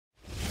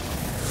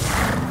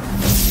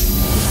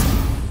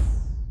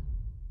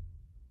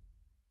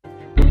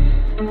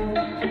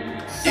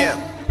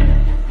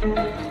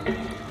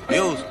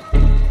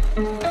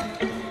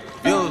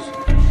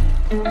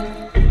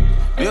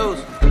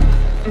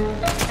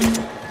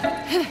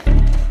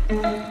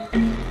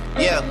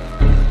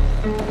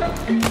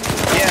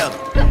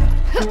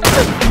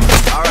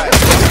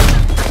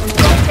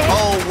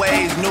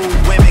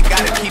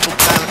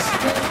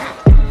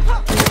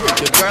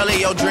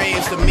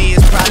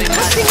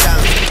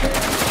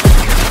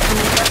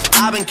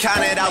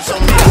counted out so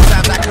many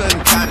times I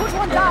couldn't count it.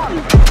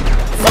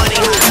 Funny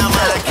how now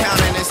my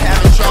accountant is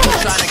having trouble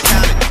trying to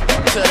count it.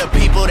 To the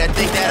people that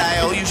think that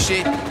I owe you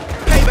shit,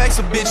 payback's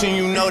a bitch and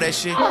you know that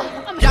shit.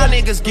 Y'all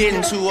niggas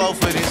getting too old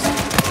for this.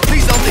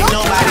 Please don't think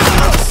nobody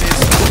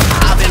notices.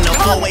 I've been up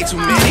for way too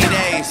many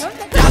days.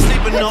 Y'all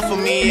sleeping enough for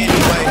me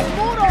anyway.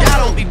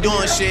 Y'all don't be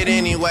doing shit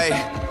anyway.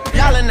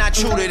 Y'all are not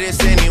true to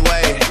this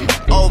anyway.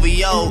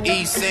 OVO,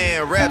 East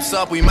End, reps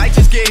up. We might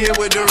just get hit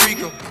with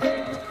Dorico.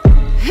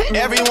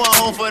 Everyone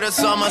home for the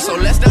summer, so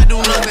let's not do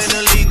nothing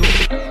illegal.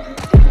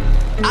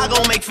 I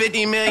gon' make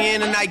 50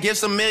 million and I give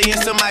some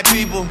millions to my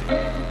people.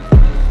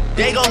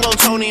 They gon' go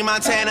Tony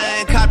Montana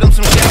and cop them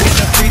some shit with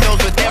the free throws,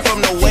 but they're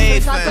from the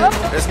wave, fam.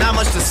 There's not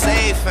much to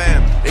say,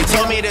 fam. They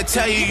told me to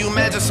tell you you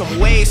measure some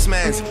waste,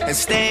 man, and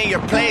stay in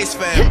your place,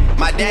 fam.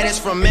 My dad is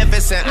from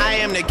Memphis and I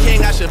am the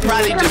king. I should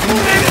probably just move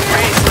in the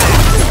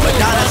Graceland. But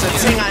dollars a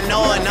ting I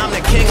know and I'm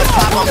the king of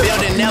pop. I'm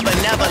building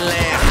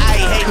Neverland. How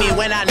he hate me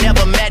when I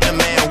never met the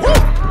man. Woo!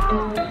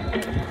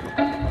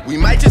 We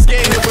might just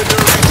get hit with the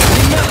ring.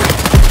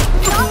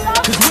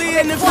 Cause we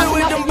in the field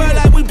with them bird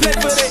like we play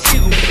for the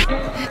Eagles.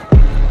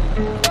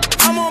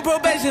 I'm on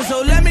probation,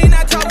 so let me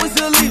not talk what's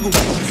illegal.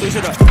 Switch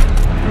it up.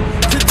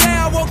 Today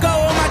I woke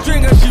up with my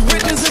drinker, she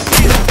rich as a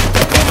beater.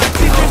 And my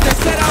teachers that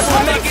said I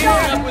won't make it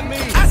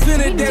here. I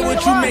spent a day what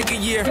you make a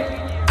year.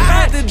 I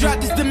had to drop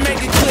this to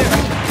make it clear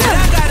that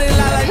I got it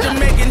lot like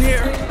Jamaican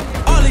here.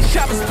 All these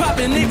shoppers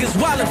popping, niggas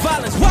wildin'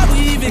 violence. Why we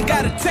even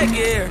gotta take it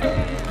here?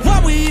 Why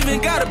we even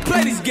gotta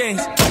play these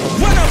games?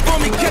 Run up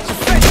on me, catch a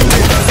face.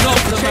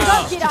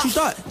 What you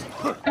thought?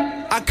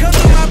 I come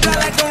to my block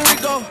like a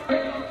Rico.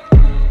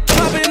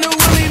 Poppin' the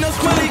Willie, no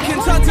squilly. Can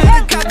talk to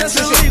the cop, that's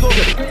illegal.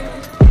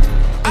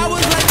 I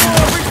was like, oh,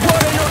 a rich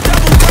boy, no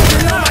double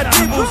crossing on my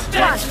people.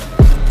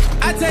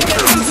 I take that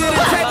thing to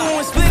the table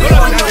and split it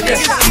on my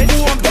niggas.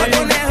 I'm back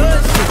on that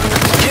hood shit.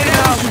 Get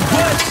out, you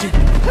bullshit.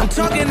 I'm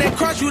talking that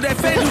cross you, that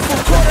fade you from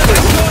quarter to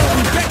quarter.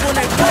 We back on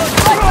that bullshit.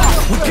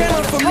 We came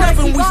up from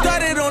nothing, we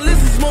started on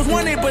lists most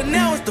wanted, but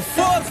now it's the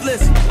Forbes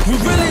list. We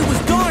really was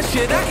doing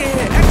shit. I can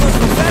hear echoes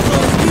from fast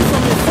on the speed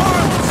from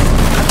informants.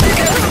 I think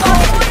that we go.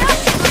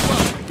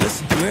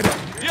 Listen, you hear that?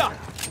 Yeah.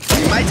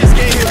 We might just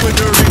get hit with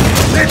the ring.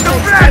 Let's go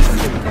flash!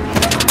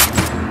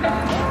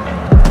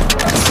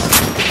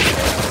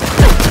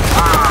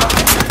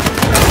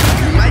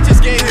 We might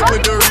just get hit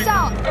with the ring.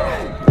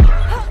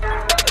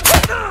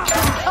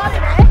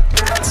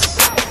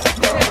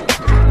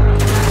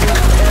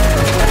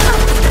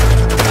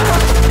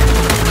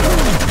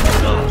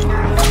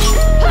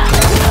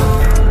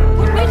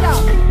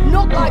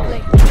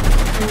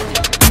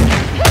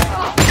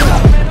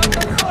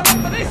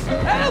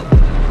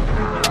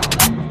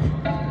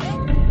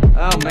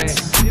 Oh man,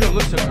 you don't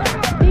look so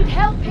bad. Need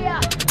help here,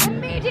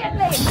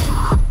 immediately!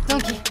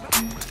 Donkey.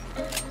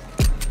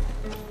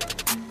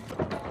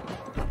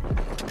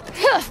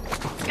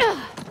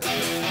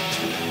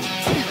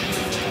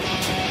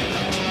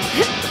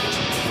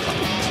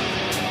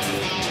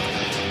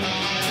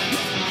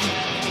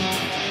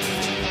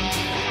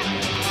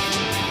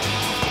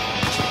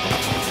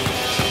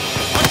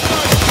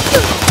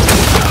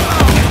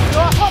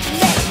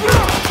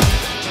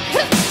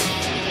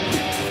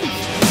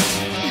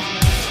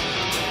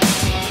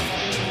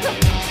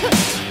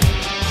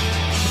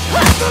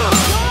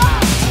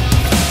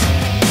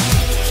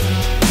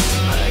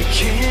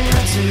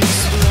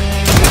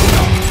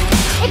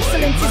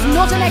 Excellence is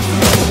not an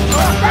accident.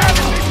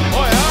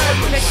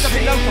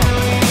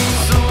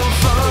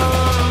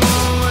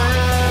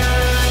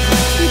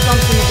 Few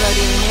bumps in the road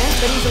here and there,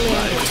 but easily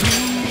handled.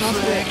 Not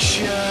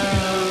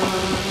good.